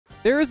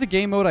There is a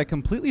game mode I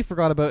completely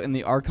forgot about in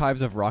the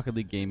archives of Rocket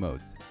League game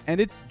modes,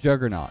 and it's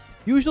Juggernaut.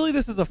 Usually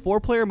this is a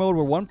 4-player mode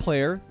where one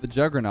player, the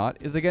Juggernaut,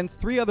 is against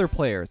 3 other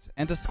players,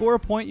 and to score a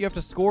point you have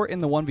to score in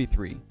the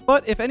 1v3.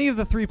 But if any of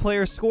the 3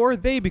 players score,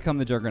 they become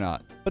the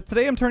Juggernaut. But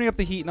today I'm turning up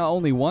the heat not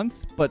only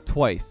once, but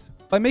twice,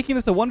 by making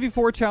this a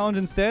 1v4 challenge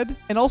instead,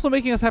 and also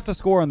making us have to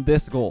score on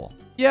this goal.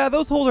 Yeah,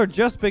 those holes are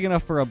just big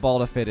enough for a ball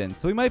to fit in,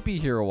 so we might be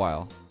here a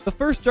while. The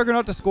first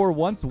Juggernaut to score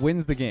once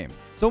wins the game.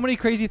 So many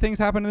crazy things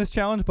happen in this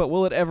challenge, but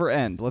will it ever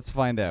end? Let's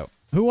find out.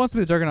 Who wants to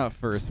be the Juggernaut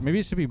first? Maybe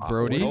it should be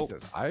Brody.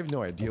 I have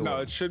no idea. No,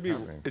 it should be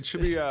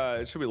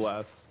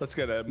Leth. Let's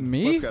get him.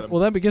 Me? Let's get him.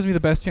 Well, that gives me the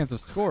best chance of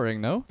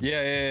scoring, no?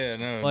 Yeah.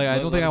 No. Like, I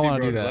don't think I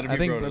want to do that. I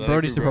think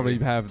Brody should probably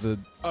have the.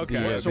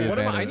 Okay. So what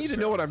am I need to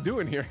know what I'm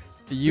doing here.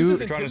 So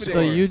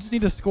you just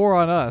need to score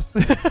on us.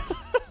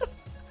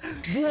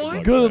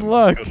 What? Good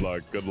luck.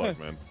 Good luck,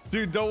 man.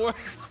 Dude, don't worry.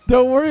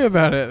 Don't worry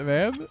about it,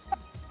 man.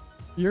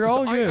 You're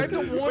all good.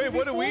 Wait,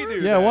 what do we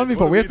do? Yeah,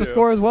 1v4. We have to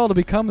score as well to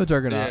become the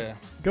Juggernaut. Yeah.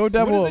 Go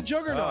Devil. What is a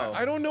Juggernaut?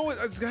 I don't know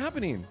what's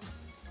happening.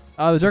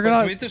 The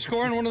Juggernaut. Do we have to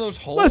score in one of those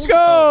holes? Let's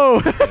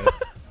go!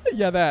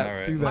 Yeah, that. All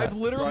right. Do that. I've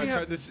literally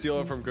tried to steal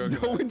it from Coco.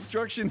 no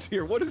instructions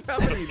here. What is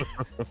happening?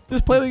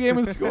 Just play the game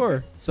and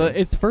score. So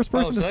it's first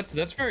person. So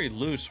that's very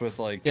loose with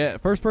like. Yeah,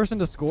 first person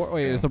to score.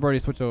 Wait, so Brody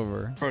switch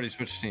over. Brody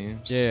switch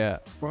teams. Yeah.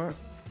 What?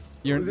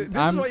 This is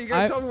why you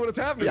gotta tell me what's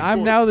happening.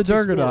 I'm now the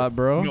Juggernaut,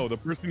 bro. No, the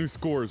person who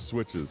scores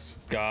switches.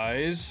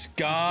 Guys.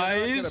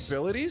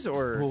 Abilities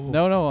or?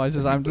 No.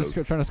 I'm just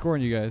trying to score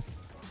on you guys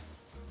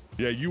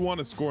Yeah, you want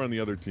to score on the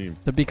other team.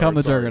 to become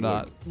the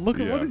Juggernaut. Look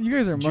at yeah. what you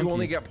guys are. Do Monkeys. you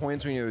only get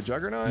points when you're the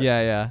Juggernaut?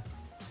 Yeah.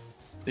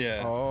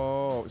 Yeah.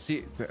 Oh,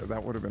 see,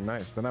 that would have been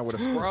nice. Then I would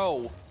have.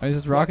 Bro. This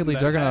is Rocket League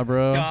Juggernaut,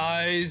 bro.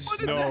 Guys.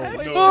 No.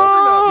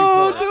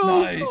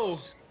 Oh,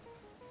 Nice.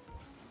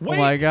 Oh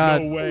my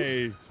God. No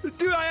way.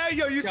 Dude,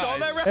 you saw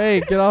that, right?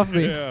 Hey, get off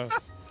me.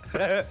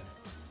 Yeah.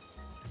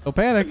 Don't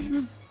panic.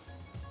 I'm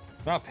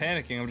not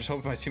panicking. I'm just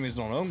hoping my teammates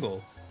don't own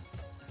goal.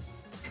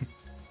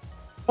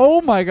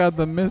 Oh my God,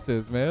 the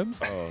misses, man.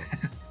 Oh,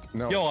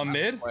 No. Yo, I'm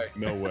mid.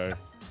 no way.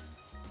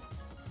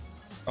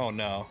 Oh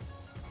no.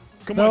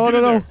 Come on,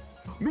 No. there.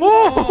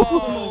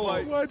 Oh!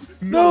 my. What?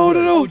 No.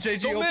 Oh,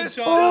 JG Don't open miss.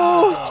 shot.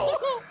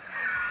 Oh!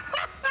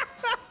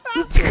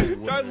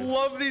 I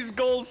love these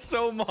goals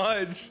so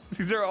much.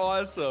 These are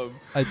awesome.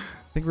 I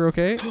think we're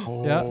okay.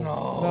 Yeah.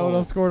 No. No,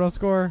 don't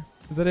score.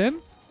 Is that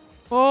in?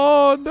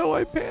 Oh no,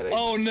 I panicked.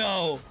 Oh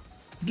no.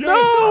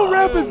 No,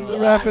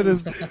 Rapid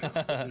is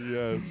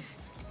Yes.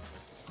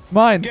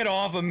 mine. Get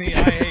off of me.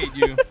 I hate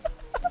you.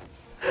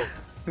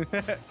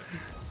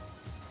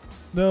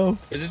 No.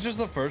 Is it just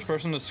the first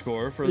person to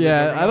score for?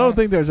 Yeah, the I don't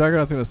think their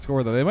Juggernaut's gonna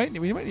score though.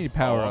 We might need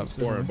power I'm ups.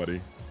 scoring,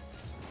 buddy.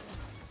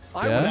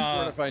 I Yeah? would have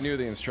scored if I knew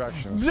the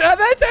instructions. Yeah,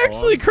 that's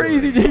actually I'm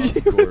crazy, scoring.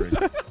 JG. I'm What is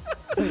that?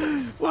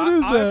 What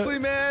is Honestly,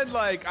 that? man,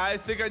 like I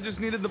think I just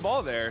needed the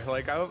ball there.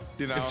 Like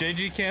If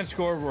JG can't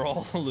score, we're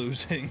all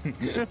losing.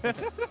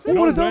 Oh,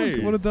 what a way.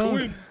 dunk! What a Go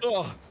dunk! in.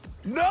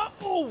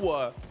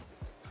 no.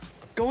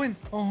 Go in.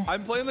 Oh.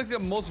 I'm playing like the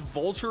most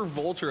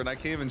vulture, and I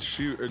can't even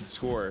shoot or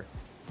score.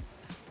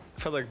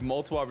 I've had like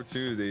multiple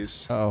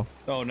opportunities. Uh-oh.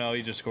 Oh no,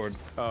 he just scored.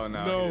 Oh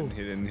no, No.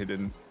 He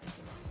didn't.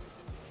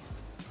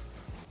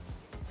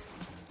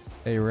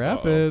 Hey,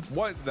 Rapid.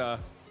 What the?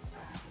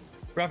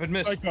 Rapid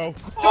miss. Psycho.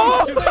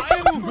 Oh, I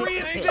have 3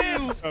 Thank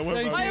assists. I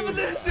I have an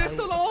assist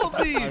on all of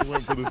I these.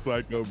 went for the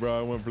psycho, bro.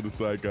 I went for the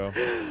psycho.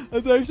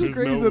 That's actually There's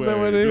crazy no that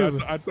went way.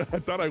 in. I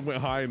thought I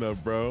went high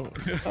enough, bro.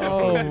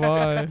 Oh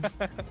my.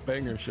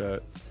 Banger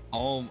shot.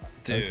 Oh,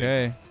 dude.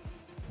 Okay.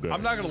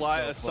 I'm not gonna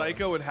lie, a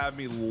psycho would have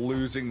me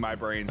losing my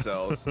brain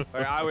cells. Like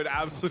I would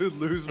absolutely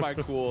lose my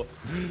cool.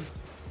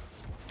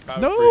 I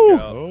would No. freak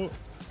out. Oh.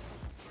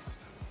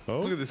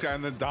 Look Oh. at this guy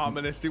in the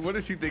Dominus, dude. What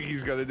does he think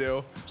he's gonna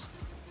do?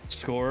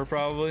 Score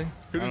probably.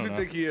 Who I does he don't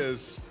know. think he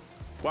is?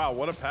 Wow,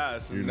 what a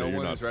pass! You And know no you're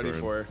one not is ready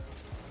scoring.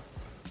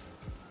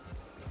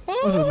 for.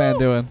 What's this man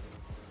doing?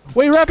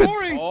 Wait, Rapid!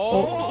 Scoring.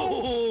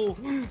 Oh,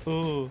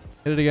 Oh.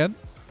 Hit it again.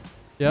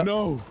 Yep.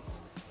 No.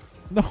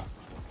 No.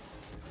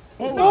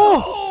 Oh.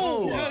 No!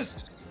 oh,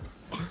 Yes.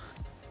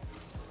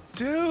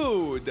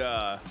 dude!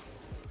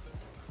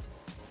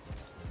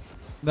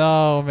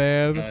 No,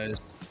 man. Guys.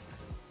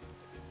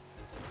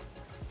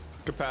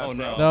 Good pass, Oh,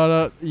 no. bro.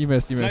 No, you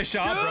missed. Nice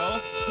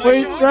shot, bro.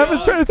 Wait, Nice shot,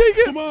 Rapid's trying to take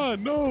it. Come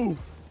on. No.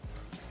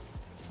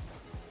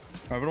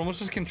 Rapid almost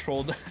just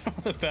controlled that on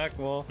the back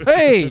wall.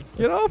 Hey,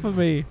 get off of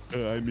me.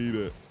 I need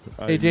it.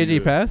 Hey,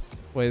 JG,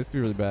 pass. Wait, this could be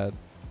really bad.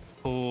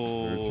 You're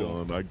Oh.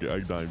 chilling. I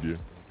dimed you.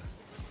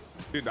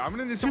 Dude, I'm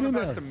gonna need someone to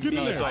pass to me. Get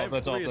in there. That's I off, have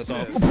that's 3 off, that's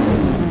off.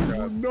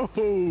 assists.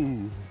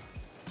 No.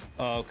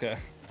 Oh, okay.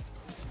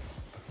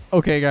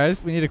 Okay,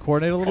 guys, we need to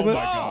coordinate a little Oh bit.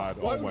 my god.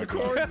 Why Oh my would we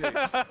god. coordinate?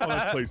 Oh,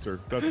 that's placer.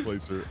 That's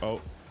placer.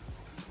 Oh.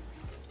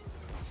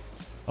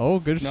 Oh,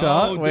 good No,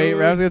 shot. Wait, dude.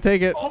 Rap's gonna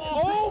take it.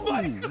 Oh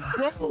my!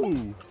 Bro.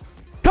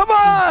 Come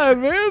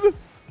on, man.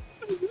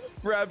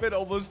 Rapid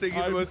almost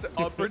taking the most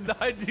upper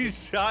 90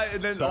 shot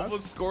and then That's-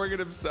 almost scoring it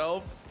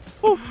himself.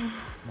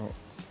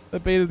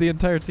 That baited the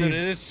entire Dude, team. it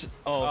is.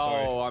 Oh,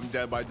 sorry. Oh, I'm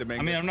dead by Dominguez.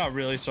 I mean, I'm not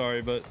really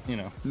sorry, but you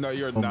know. No,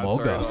 you're not Among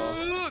sorry at Us.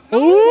 all.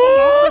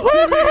 Ooh!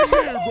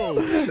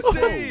 Bro.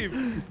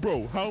 Save!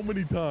 Bro, how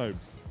many times?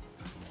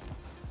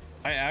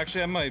 I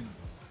actually have my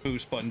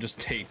boost button just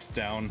taped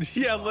down.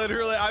 Yeah,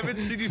 literally. I haven't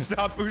seen you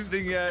stop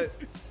boosting yet.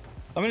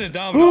 I'm in a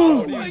domino.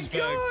 What do you my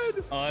expect?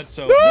 God. Oh, that's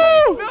so.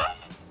 No! funny.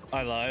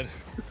 I lied.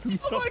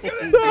 Oh my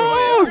goodness.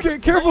 No! Okay,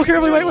 careful,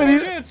 careful. Wait,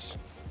 wait. Chance.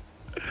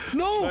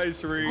 No.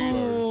 Nice read.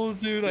 Oh,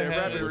 dude, I Yeah, had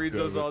Rapid it. reads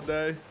those all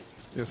day.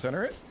 You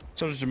center it?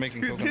 So does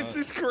Jamaican Dude, coconut. this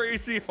is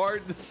crazy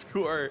hard to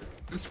score.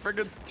 Just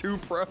freaking 2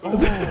 pros. Oh,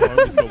 I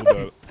was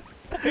double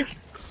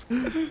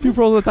that. 2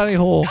 pros in a tiny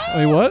hole.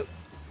 I mean, what?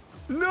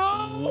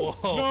 No!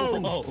 Whoa.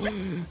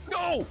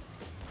 No!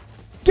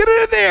 Get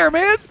it in there,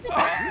 man!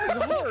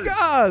 Oh,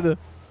 God!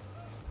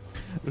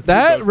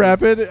 That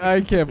Rapid, I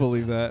can't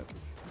believe that.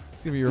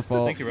 It's gonna be your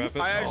fault. Thank you, Rapid.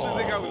 I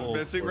actually think I was Oh.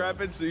 missing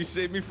Rapid, so you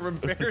saved me from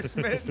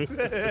embarrassment.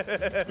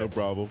 No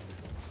problem.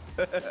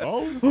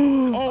 Oh.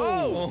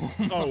 Oh!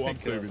 Oh, I'm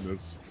saving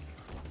this.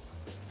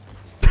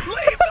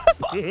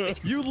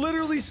 You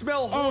literally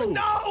smell Oh.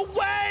 No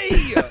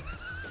way!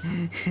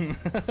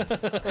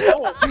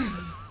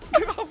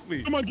 Get off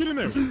me. Come on, get in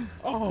there.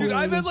 Oh. Dude,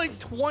 I've had like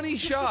 20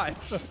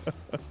 shots.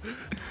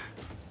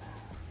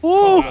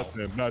 Ooh! That's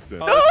him. That's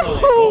him.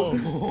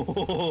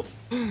 Oh!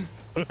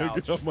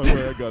 Get off my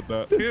way. I got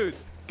that. Dude,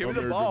 give me I'm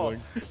the very ball.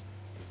 dribbling.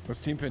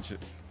 Let's team pinch it.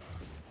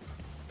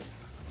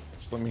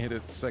 Just let me hit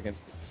it second.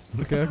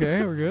 Okay,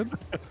 okay, we're good.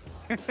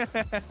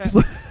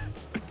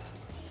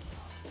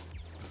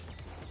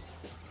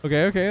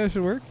 Okay, okay, that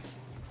should work.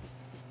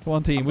 Come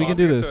on, team. We can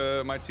do Give this.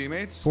 to my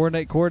teammates.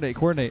 Coordinate, coordinate,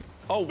 coordinate.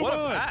 Oh, what Come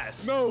a on.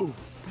 pass! No.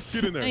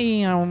 Get in there.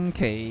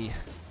 Okay.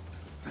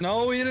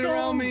 No, he hit it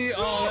around me.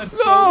 Oh, that's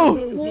No!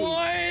 so.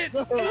 What?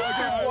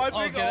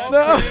 Watching Okay, all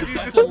No. three of you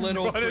That's just a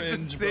little run at the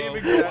cringe, same bro.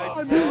 exact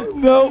moment.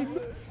 No.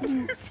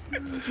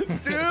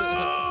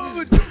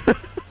 Dude!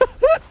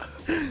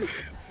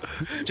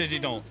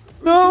 JG, don't.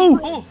 No.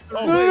 Oh,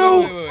 Oh, No,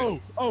 no, oh,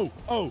 oh,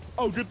 oh,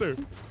 oh, get there.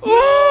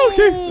 Oh,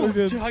 okay. Oh, We're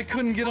good. I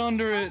couldn't get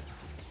under it.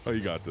 Oh,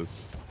 you got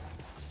this.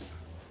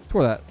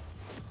 Score that.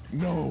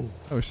 No.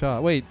 Oh,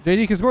 shot. Wait,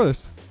 JD can score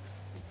this.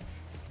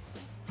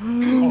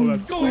 Oh,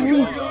 that's Going.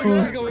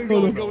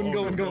 It's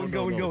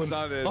Going.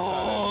 not it.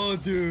 Oh,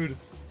 dude.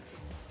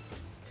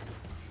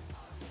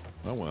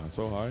 That went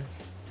so high.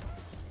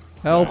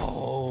 Help.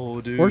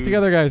 Oh, dude. Work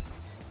together, guys.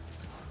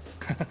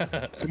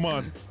 Come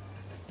on.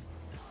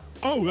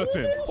 Oh, that's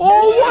in.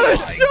 Oh, what a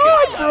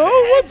shot, bro.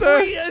 What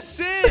Free the?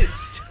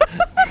 assist!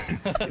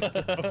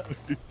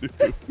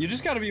 You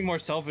just gotta be more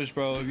selfish,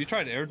 bro. Have you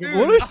tried air dribble?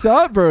 What a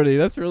shot, Brody.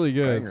 That's really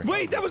good. Banger.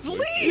 Wait, that was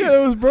Leaf! Yeah,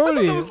 that was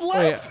Brody. that was Wait,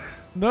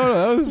 Leth.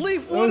 no, that was,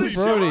 Leaf, that what was a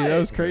Brody. shot. That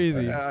was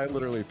crazy. I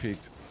literally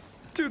peeked.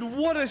 Dude,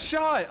 what a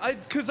shot!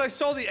 Because I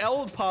saw the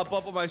L pop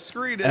up on my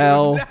screen and it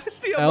L, was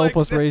nasty. I'm L like,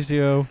 plus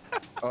ratio.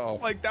 Uh-oh.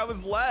 like that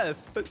was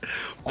Leth. What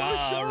a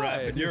shot.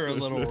 Rapid, you're a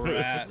little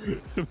rat.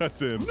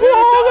 That's in.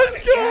 Oh,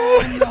 let's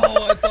go.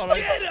 No, I thought I.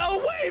 Get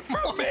away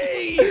from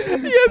me!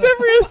 He has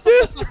every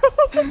assist,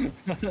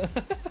 bro.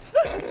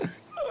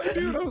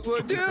 Dude, I was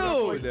like,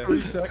 Dude!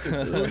 3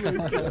 seconds. All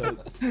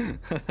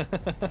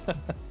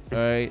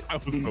right.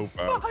 That was so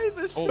fast. Behind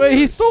the Wait, he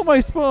scenes. stole my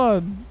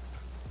spawn.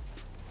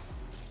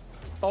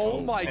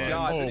 Oh my man.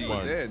 god, Oh that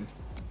was my. in.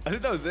 I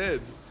think that was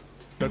in.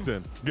 That's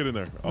in. Get in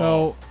there. Oh.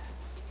 No.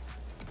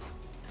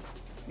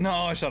 No,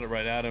 I shot it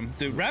right at him.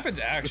 Dude, Rapid's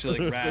actually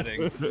like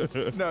ratting.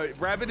 No,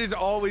 Rabbit is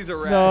always a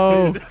rat.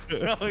 No.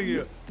 Dude. I'm telling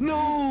you.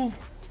 No.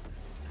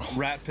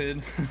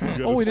 Rapid. You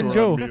gotta Oh, we didn't score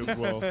go. on me as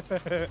well.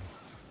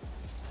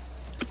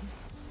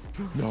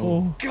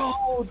 Oh.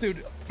 Go,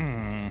 dude.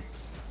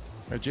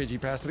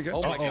 JG passed it again.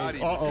 Oh my god,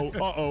 he-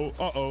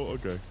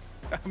 Okay.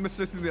 I'm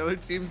assisting the other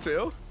team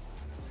too.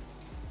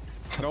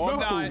 No,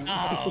 I'm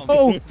not.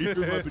 Oh. He's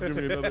about to give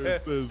me another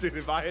assist. Dude,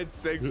 if I had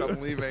 6,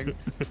 I'm leaving.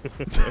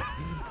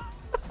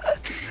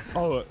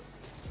 Oh,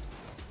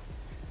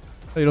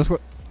 Hey, you don't score.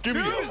 give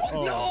me Dude, that.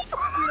 Oh. No.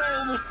 I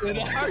almost did.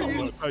 Are you You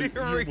almost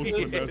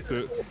serious? finessed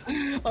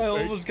it. I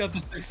almost got the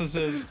 6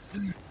 assists.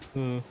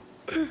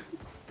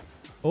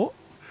 Oh.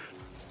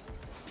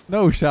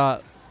 No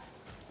shot.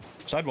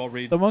 Sidewall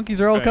read. The monkeys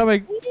are all Bang.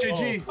 coming.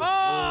 GG.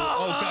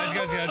 Oh, guys.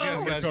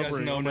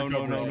 Recovering, No. I'm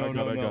recovering.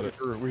 I got it.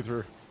 We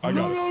threw. I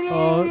got it.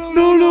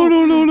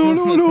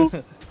 No.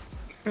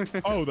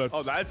 Oh, that's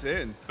Oh, that's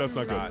in. that's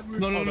not good.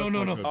 No.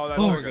 Oh, that's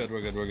Oh, so we're good.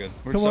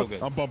 We're Come so on.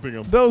 good. I'm bumping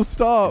him. No,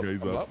 stop. Okay,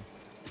 he's up.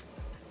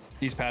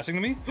 He's passing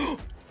to me?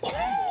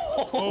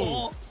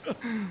 Oh,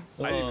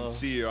 I didn't even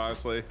see you,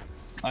 honestly.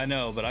 I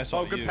know, but I saw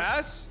Oh, good you.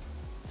 pass?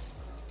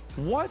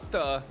 What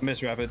the?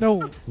 Miss Rapid.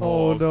 No.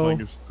 Oh, no. playing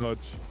his touch.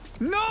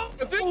 No!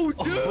 Oh,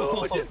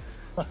 dude!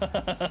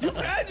 You've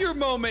had your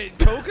moment,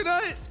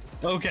 Coconut!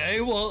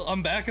 Okay, well,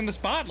 I'm back in the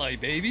spotlight,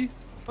 baby.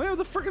 Oh, yeah,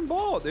 the freaking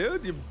ball,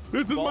 dude. You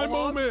This is my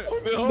ball moment.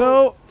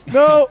 No.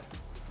 No.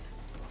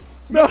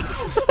 No.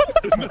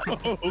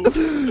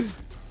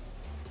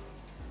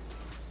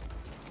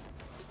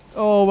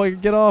 Oh my!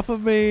 Get off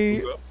of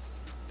me! What's up?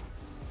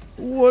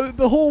 What?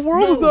 The whole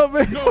world is No. up,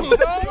 man. No.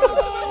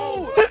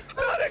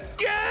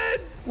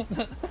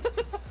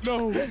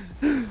 No.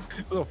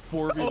 A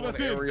 4v1 that's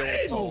it. aerial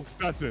Oh, assault.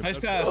 that's it. Nice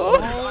That's pass.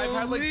 it. I've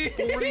had like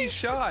 40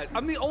 shots.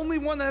 I'm the only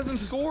one that hasn't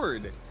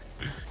scored.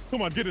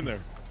 Come on, get in there.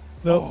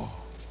 Nope.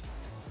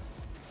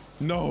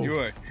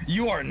 No.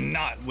 You are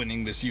not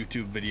winning this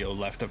YouTube video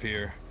left of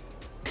here.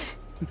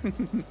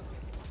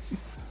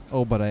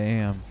 Oh, but I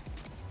am.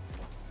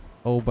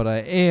 Oh, but I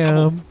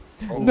am.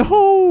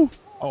 No.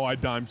 Oh, I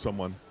dimed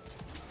someone.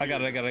 I got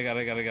it. I got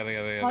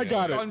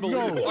it.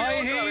 Unbelievable. No. I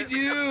hate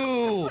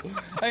you.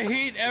 I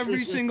hate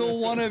every single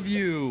one of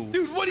you.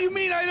 Dude, what do you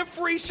mean I had a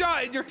free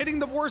shot and you're hitting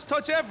the worst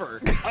touch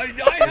ever? I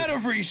had a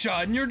free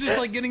shot and you're just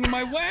like getting in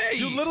my way.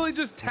 You literally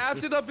just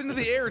tapped it up into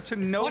the air to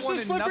no Watch one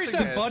this and flip nothingness.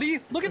 reset, buddy.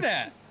 Look at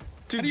that.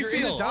 Dude, How do you you're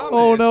in feel? a dominus,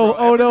 Oh, no, bro.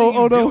 oh, no, Everything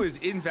oh, you no. do is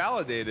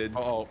invalidated.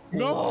 Oh,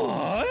 No.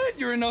 What?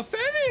 You're in a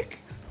Fennec.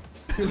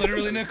 You're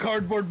literally in a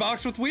cardboard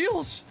box with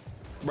wheels.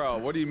 Bro,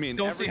 what do you mean?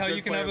 Don't Every see how good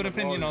you can player have an in the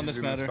world opinion on is this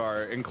using matter.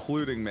 car,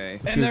 including me.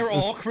 And they're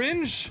all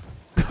cringe.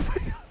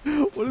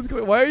 What is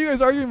going? Why are you guys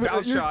arguing?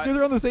 Foul You shot. guys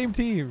are on the same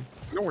team.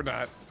 no, we're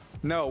not.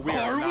 No, we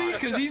are, Are we? not.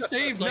 Because he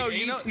saved like No,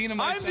 18 of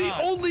my I'm shots.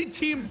 the only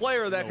team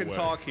player that No can way.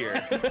 talk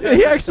here. Yeah,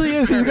 he actually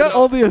is. He's got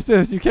all the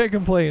assists. You can't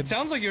complain.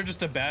 Sounds like you're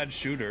just a bad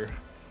shooter.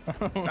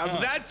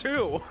 That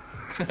too.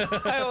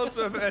 I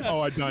also have had Oh,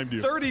 I dimed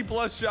you. 30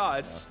 plus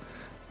shots.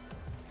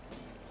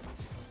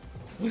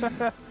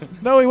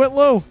 No, he went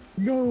low.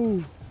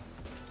 No.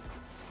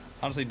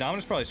 Honestly,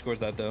 Dominus probably scores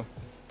that though.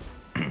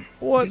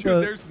 What Dude, the?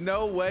 there's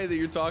no way that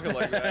you're talking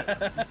like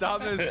that.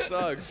 Dominus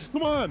sucks.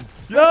 Come on.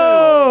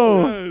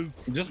 No.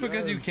 Yes. Just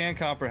because you can't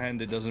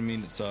comprehend it doesn't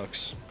mean it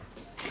sucks.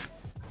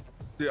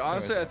 Dude,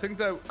 honestly, I think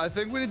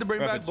we need to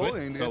bring Rapid back switch?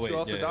 bullying to get Oh, wait, you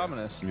off yeah, the yeah.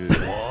 Dominus.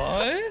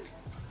 What?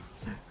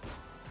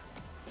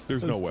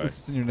 There's no way. This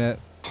is in your net.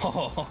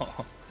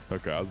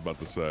 Okay, I was about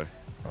to say.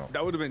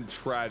 That would have been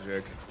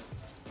tragic.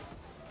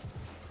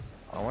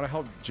 I want to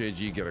help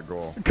JG get a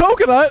goal.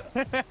 Coconut.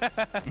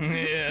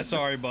 Yeah,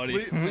 sorry,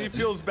 buddy. Lee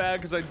feels bad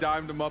because I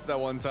dimed him up that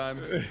one time.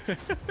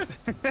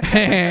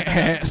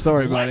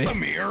 Sorry, buddy.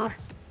 Lethamyr.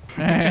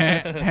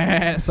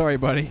 Sorry,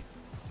 buddy.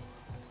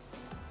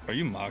 Are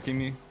you mocking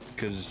me?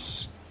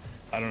 Because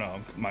I don't know.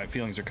 My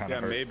feelings are kind Yeah,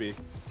 of hurt. maybe.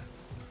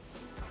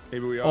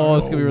 Maybe we are. Oh,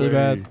 it's gonna be No really way.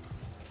 bad.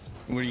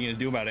 What are you gonna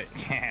do about it?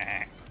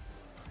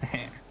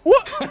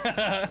 What?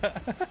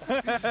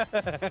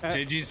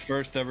 JG's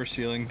first ever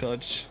ceiling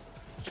touch.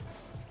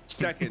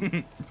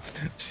 Second.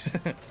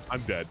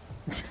 I'm dead.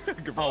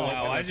 Oh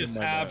wow! I just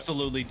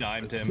absolutely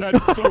dimed him.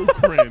 That's so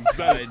cringe.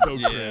 That is so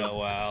Yeah, cringe.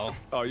 wow.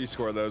 Oh, you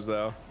score those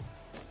though.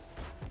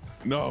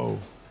 No.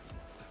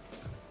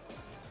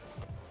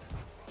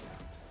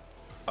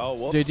 Oh,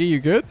 whoops. JD, you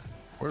good?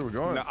 Where are we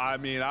going? No, I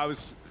mean, I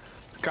was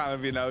kind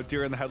of,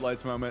 deer in the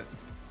headlights moment.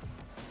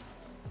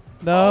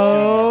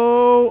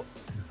 No.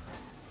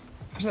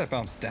 How does that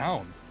bounce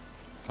down?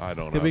 I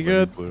don't know. gonna be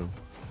good. Clue.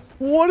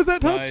 What is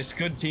that touch? Nice,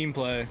 good team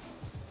play.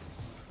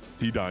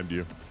 He dimed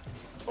you.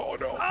 Oh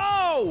no.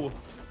 Oh!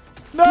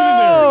 No,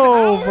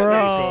 How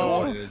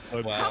bro. Dude,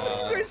 Let's How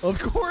wow. do you guys Oops.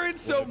 score it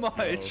so Let's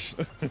much?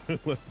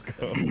 Let's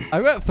go.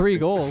 I've got 3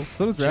 goals.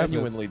 So does Rapid.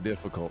 Genuinely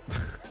difficult.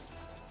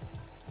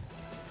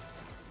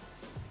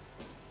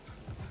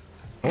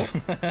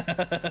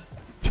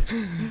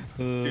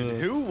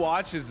 Dude, who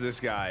watches this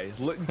guy?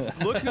 Look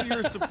who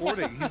you're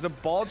supporting. He's a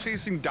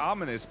ball-chasing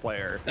Dominus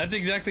player. That's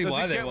exactly Does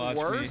why it they get watch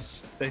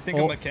worse? me. They think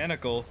Oh. I'm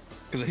mechanical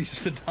because I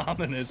used the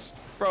Dominus.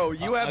 Bro,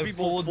 you have I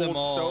people fooled them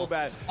fooled so all.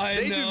 bad. I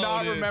They do know,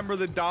 not dude. remember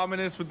the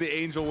Dominus with the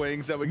angel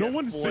wings that would No get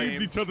one flamed.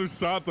 saves each other's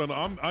shots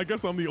on. I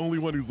guess I'm the only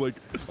one who's like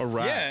a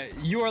rat. Yeah,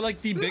 you are like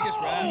the biggest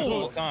rat of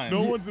all time.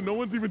 No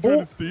one's even trying Oh.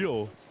 to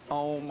steal.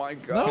 Oh my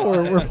god.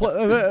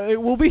 No,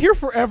 we'll be here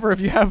forever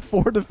if you have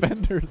 4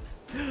 defenders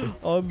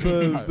on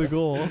the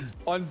goal.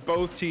 On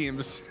both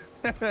teams.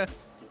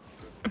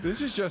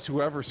 This is just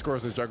whoever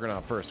scores the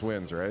Juggernaut first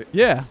wins, right?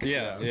 Yeah.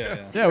 Yeah.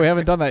 Yeah, we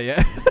haven't done that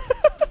yet.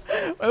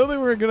 I don't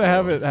think we're gonna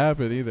have it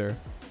happen either.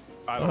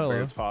 I don't hello.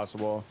 think it's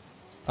possible.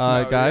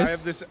 No, Guys. I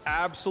have this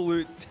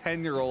absolute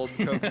 10-year-old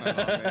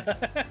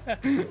coconut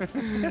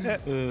on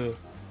me.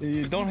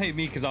 You don't hate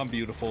me because I'm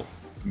beautiful.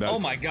 That's- Oh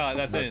my god,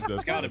 that's it.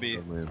 It's gotta be.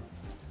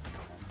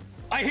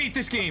 I hate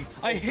this game.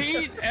 I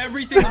hate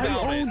everything about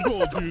it. Own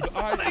goal, dude.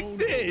 I own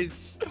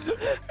This.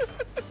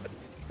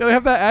 Gotta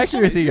have that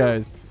accuracy,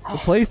 guys. The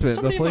placement. The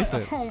Somebody in my-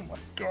 placement. oh my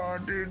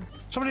god, dude.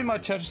 Somebody in my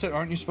chat just said,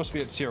 aren't you supposed to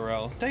be at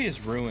CRL? Day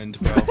is ruined,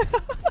 bro.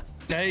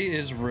 Day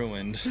is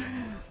ruined.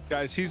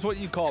 Guys, he's what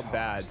you call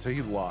bad, so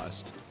he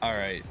lost. All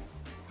right.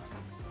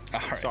 All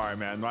right. Sorry,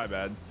 man. My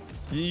bad.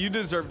 You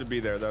deserve to be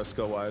there, though,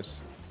 skill-wise.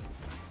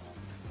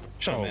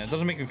 Shut Oh. up, man. It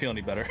doesn't make me feel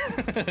any better.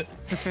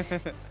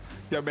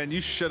 Yeah, man,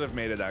 you should have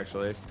made it,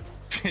 actually.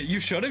 You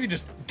should have. You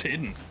just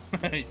didn't.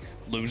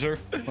 Loser.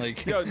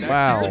 Like, Yo, next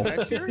Wow. year?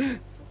 Next year?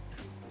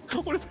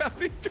 What is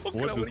happening?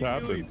 What just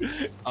happened?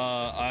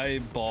 I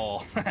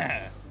ball.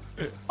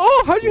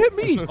 Oh, how'd you hit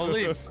me? Oh,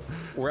 leave.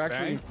 We're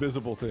actually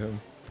visible to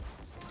him.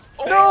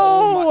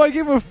 No, I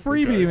gave him a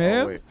freebie, Oh,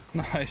 man. wait.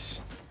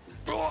 Nice.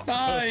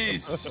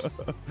 Nice.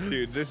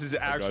 Dude, this is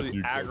actually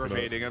you, Coconut.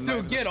 aggravating. I'm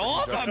not Dude, get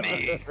off of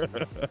me.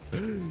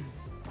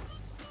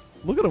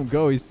 Look at him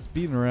go. He's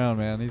speeding around,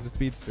 man. He's a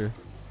speedster.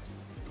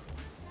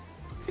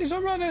 He's a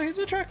runner. He's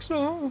a track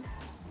star.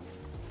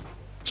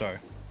 Sorry.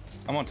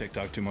 I'm on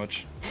TikTok too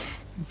much.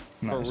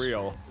 For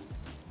real.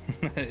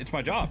 It's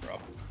my job, bro.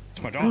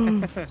 It's my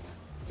job.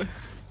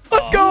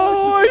 Let's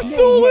go! I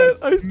stole it!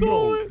 I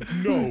stole it!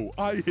 No,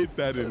 I hit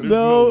that in. There's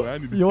No. way. I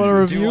need to You see want to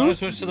this. Do you want review? to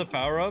switch to the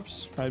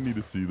power-ups? I need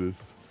to see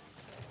this.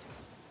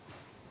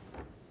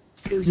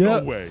 There's Yeah.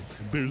 no way.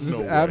 There's Just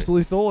no way.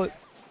 absolutely stole it.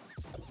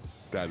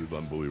 That is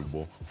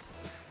unbelievable.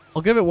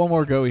 I'll give it one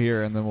more go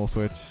here, and then we'll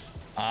switch.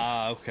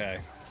 Ah, okay.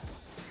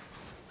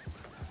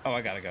 Oh,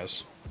 I got it,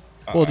 guys.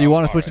 Well, do you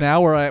want to All switch right.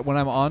 now, when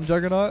I'm on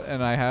Juggernaut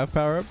and I have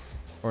power-ups,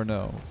 or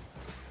no?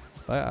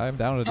 I'm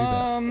down to do that.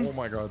 Oh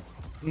my god.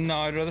 No,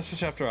 I'd rather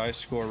switch after I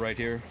score right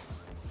here.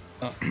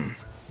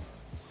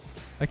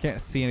 I can't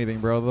see anything,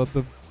 bro.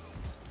 The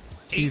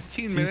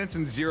 18 minutes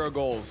and 0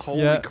 goals.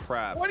 Holy Yeah.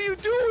 crap. What are you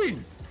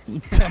doing?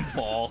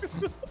 Ball.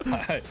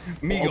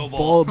 Migo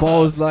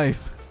ball is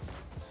life.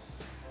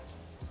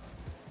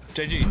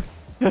 JG.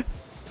 A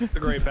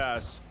great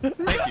pass.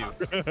 Thank you.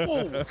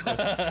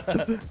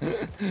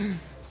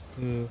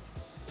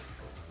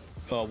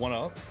 One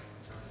up.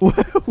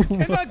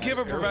 Cannot give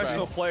a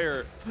professional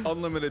player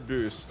unlimited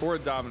boost or a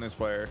dominance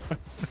player.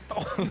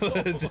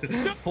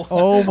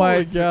 Oh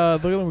my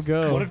god, look at him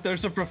go. What if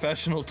there's a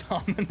professional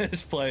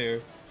Dominus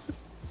player?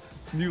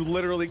 You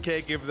literally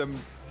can't give them.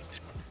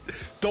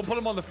 Don't put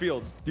them on the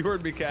field. You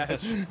heard me,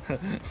 Cash.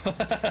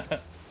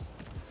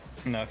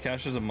 No,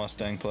 Cash is a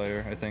Mustang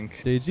player, I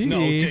think. JG. No,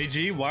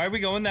 JG, why are we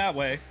going that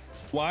way?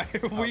 Why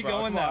are we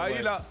going Come that on, way?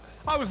 you know,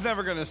 I was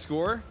never gonna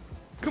score.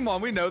 Come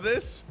on, we know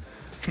this.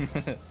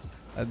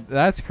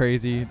 That's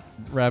crazy,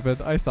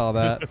 Rapid. I saw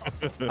that.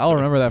 I'll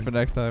remember that for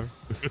next time.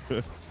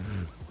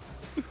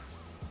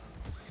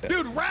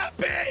 Dude,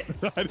 Rapid!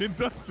 I didn't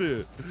touch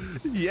it.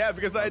 Yeah,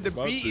 because I had to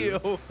About beat to.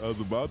 you. I was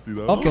about to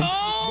though. Up him.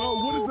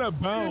 No, what is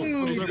that bounce?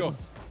 What is that go.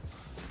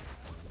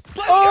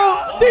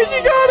 Oh,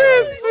 JG got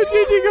it!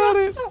 JG got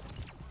it!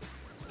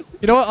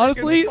 You know what?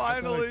 Honestly,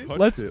 Finally.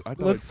 let's- I thought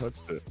let's- I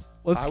touched it.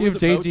 let's I give was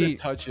about to JG.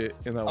 touch it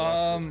in that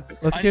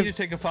Let's I give- need to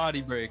take a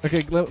potty break.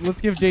 Okay,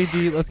 let's give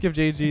JG. Let's give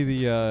JG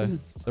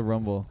the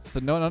rumble. So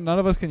none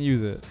of us can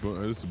use it.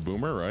 This is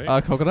Boomer,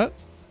 right? Coconut.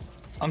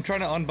 I'm trying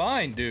to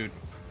unbind, dude.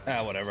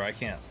 Ah, whatever. I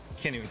can't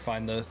even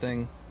find the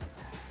thing.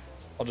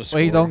 I'll just.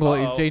 Wait, he's score. on goal.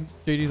 Uh-oh.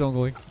 JG's on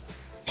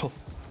goalie.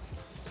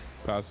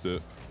 Passed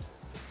it.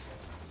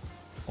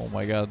 Oh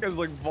my god. You guys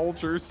like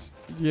vultures.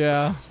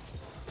 Yeah.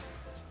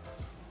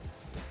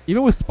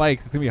 Even with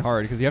spikes, it's gonna be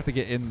hard because you have to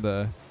get in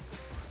the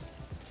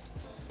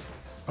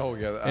Oh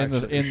yeah.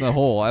 in the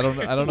hole. I don't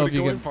know if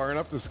you going can. far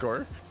enough to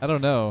score. I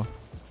don't know.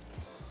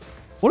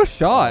 What a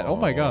shot! Oh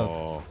my god,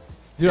 Oh.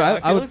 dude! Yeah, I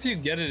I feel would. if you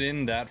get it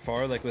in that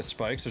far, like with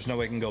spikes, there's no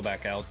way it can go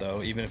back out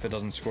though, even if it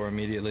doesn't score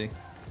immediately.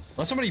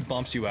 Unless somebody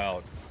bumps you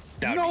out.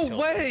 That'd be No tilted.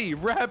 way,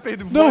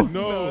 Rapid. No. won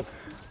No.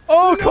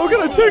 Oh,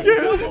 Coconut took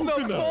it. the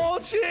Coconut. ball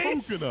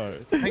chase.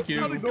 Coconut. Thank you.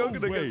 How did No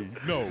Coconut way.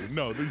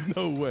 No, there's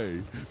no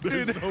way.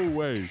 There's Dude. no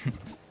way.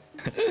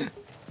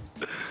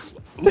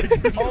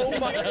 Oh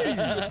my!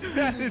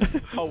 That is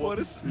what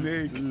a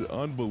snake. This is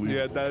unbelievable.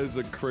 Yeah, that is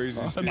a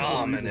crazy snake.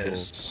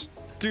 Ominous.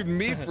 Dude,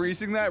 me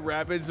freezing that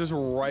Rapid's just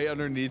right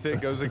underneath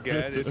it goes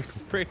again. It's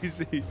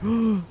crazy.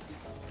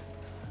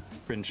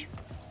 Cringe.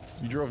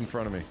 You drove in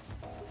front of me.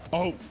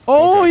 Oh.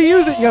 Oh, he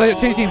used it. You gotta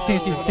change teams.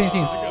 Change teams. Change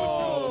teams.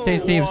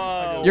 Change teams.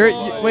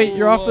 Wait.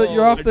 You're off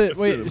the.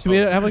 Wait. Should we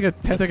have like a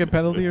 10-second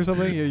penalty or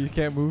something? You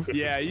can't move.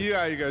 Yeah, you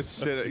gotta go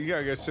sit. You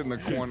gotta go sit in the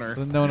corner.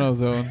 The no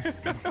zone.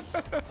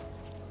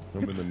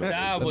 I'm in the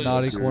That The was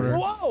naughty corner.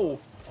 Whoa!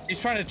 He's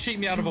trying to cheat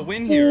me out of a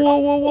win here. Whoa.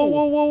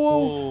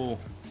 Oh.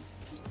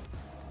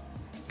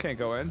 Can't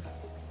go in.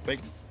 Wait.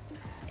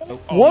 Oh,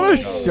 What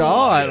a no.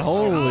 shot! What a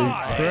Holy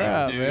shot,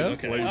 crap, dude. man.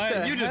 Okay. What Alright,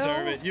 the you deserve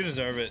hell? it. You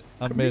deserve it.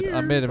 I'm mid. If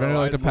anyone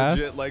like to pass.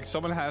 Legit, like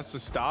someone has to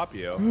stop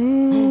you.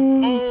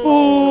 Oh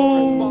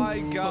Oh my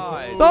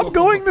god! Stop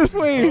going this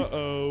way.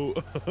 Uh-oh.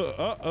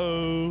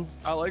 Uh-oh.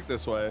 I like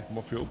this way. I'm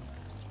on field.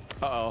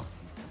 Uh oh.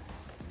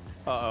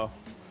 Uh oh.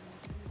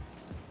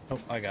 Oh,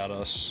 I got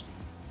us.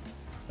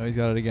 Oh, he's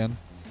got it again.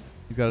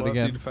 He's got it You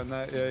again. defend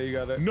that? Yeah, you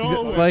got it. No, got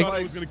I thought spikes.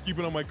 I was going to keep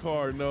it on my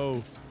car.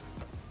 No.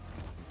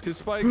 His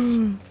spikes.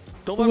 Don't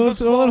let Don't him let touch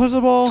the him ball. touch the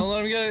Don't ball.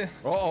 let him get it.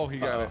 Oh, he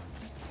got it.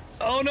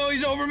 Oh no,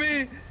 he's over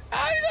me.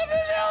 Ah,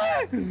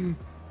 he's over the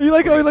He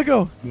let go. He let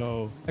go.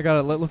 No. I got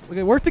it. Let's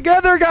work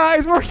together,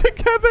 guys. Work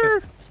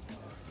together.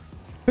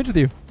 Pitch with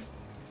you.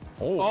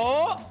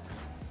 Oh!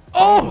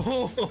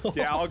 Oh.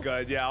 Yeah, all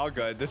good. Yeah, all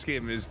good. This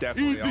game is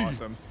definitely Easy.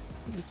 awesome.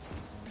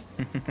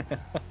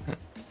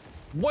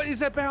 What is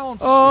that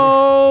bounce?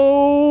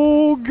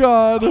 Oh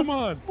God. Come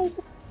on.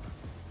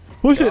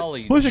 Push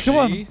Golly it. Push it. Come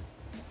on. gee.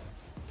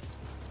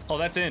 Oh,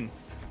 that's in.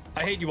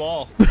 I hate you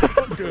all.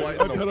 Okay, I in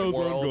thought the I was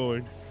world?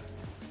 ongoing.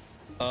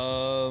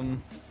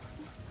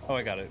 Oh,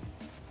 I got it.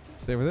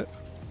 Stay with it.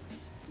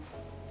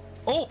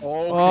 Oh!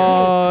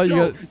 Oh, you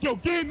got. Yo,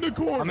 get in the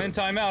corner. I'm in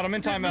timeout. I'm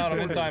in timeout. I'm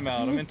in timeout.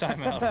 I'm in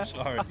timeout. I'm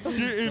sorry.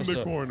 Get in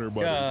the corner,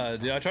 buddy.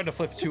 God, yeah, I tried to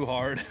flip too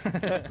hard.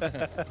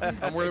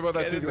 I'm worried about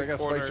that too because I got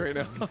spikes right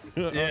now.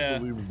 Yeah.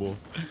 Unbelievable.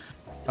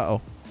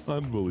 Uh-oh.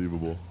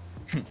 Unbelievable.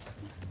 Can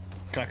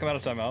I come out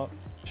of timeout?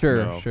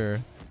 Sure, No. sure.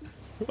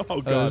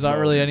 Oh, God. There's not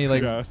no. really any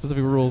like Yeah.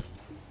 specific rules.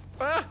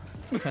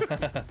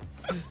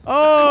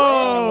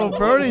 Oh,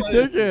 Brody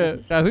took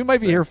it. Guys, we might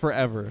be here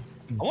forever.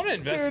 I want to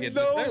investigate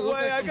no this. There look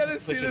way, like I some gotta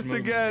see suspicious this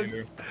movement again.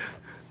 here.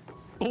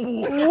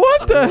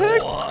 What the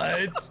heck?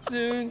 What,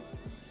 dude?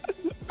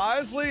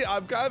 Honestly,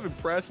 I'm kind of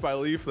impressed by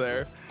Leaf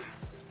there.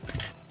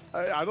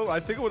 I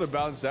think it would have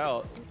bounced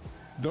out.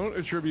 Don't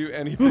attribute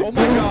anything. Oh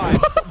my god.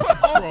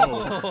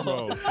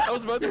 Bro. I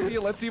was about to see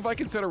it. Let's see if I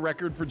can set a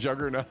record for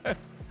Juggernaut. I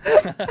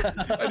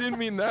didn't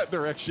mean that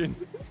direction.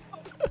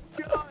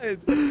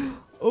 God.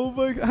 Oh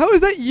my god. How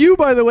is that you,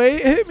 by the way?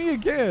 It hit me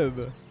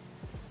again.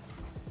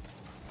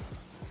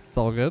 It's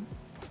all good.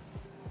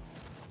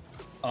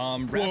 Whoa,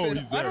 Rapid,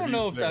 he's I there, don't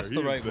know he's if that's there,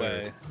 the right he's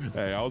there. way.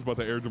 Hey, I was about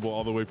to air dribble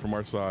all the way from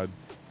our side.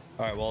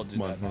 All right, well, I'll do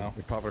Come on, that come on. now.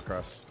 We pop it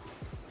across.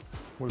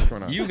 What is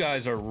going on? You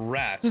guys are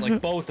rats, like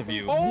both of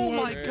you. Oh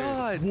my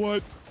god.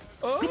 What?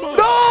 Come on.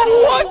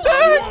 No! What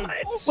the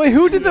heck? Wait,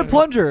 who did the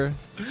plunger?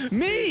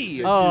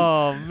 Me!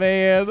 Oh,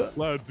 man.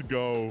 Let's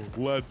go.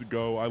 Let's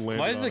go. I landed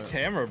Why is on the it.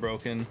 camera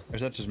broken? Or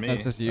is that just me?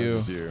 That's just That's you.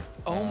 just you.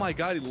 Oh my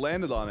god, he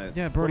landed on it.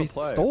 Yeah, What Brody a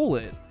play. stole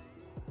it.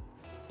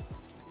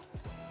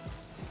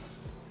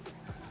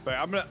 Wait,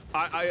 I'm gonna.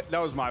 That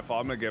was my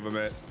fault. I'm gonna give him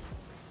it.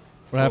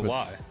 What Oh, happened?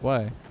 why?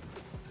 Why?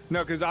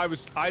 No, because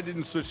I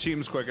didn't switch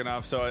teams quick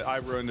enough, so I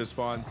ruined his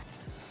spawn.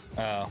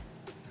 Oh.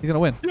 He's gonna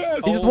win.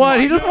 Yes. He just Oh won.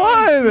 my He just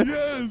God. won.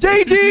 Yes.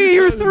 JG,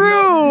 you're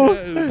through.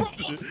 Yes.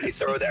 He's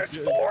through. There's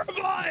 4 of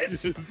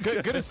us.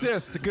 Good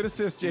assist. Good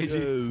assist,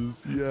 JG.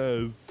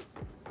 Yes.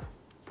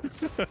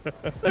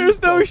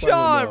 There's no Final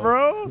shot, now.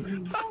 bro.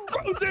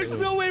 Bro, there's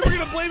no way we're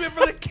gonna blame it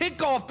for the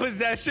kickoff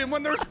possession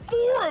when there's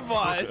 4 of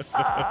us.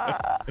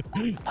 That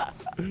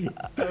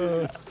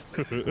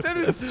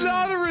is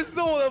not a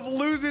result of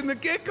losing the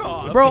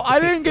kickoff. Bro, I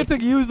didn't get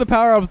to use the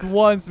power-ups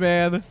once,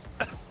 man.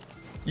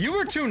 You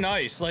were too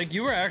nice. Like,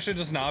 you were actually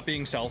just not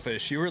being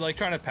selfish. You were, like,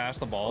 trying to pass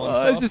the ball and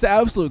It's stuff. just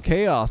absolute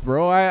chaos,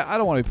 bro. I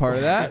don't want to be part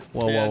of that.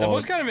 Whoa, Yeah, whoa, that whoa.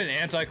 was kind of an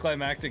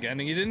anticlimactic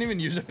ending. You didn't even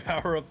use a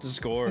power-up to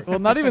score. Well,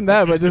 not even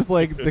that, but just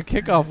like the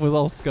kickoff was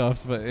all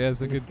scuffed. But yeah,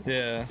 it's a good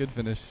Yeah.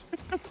 finish.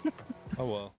 Oh, well.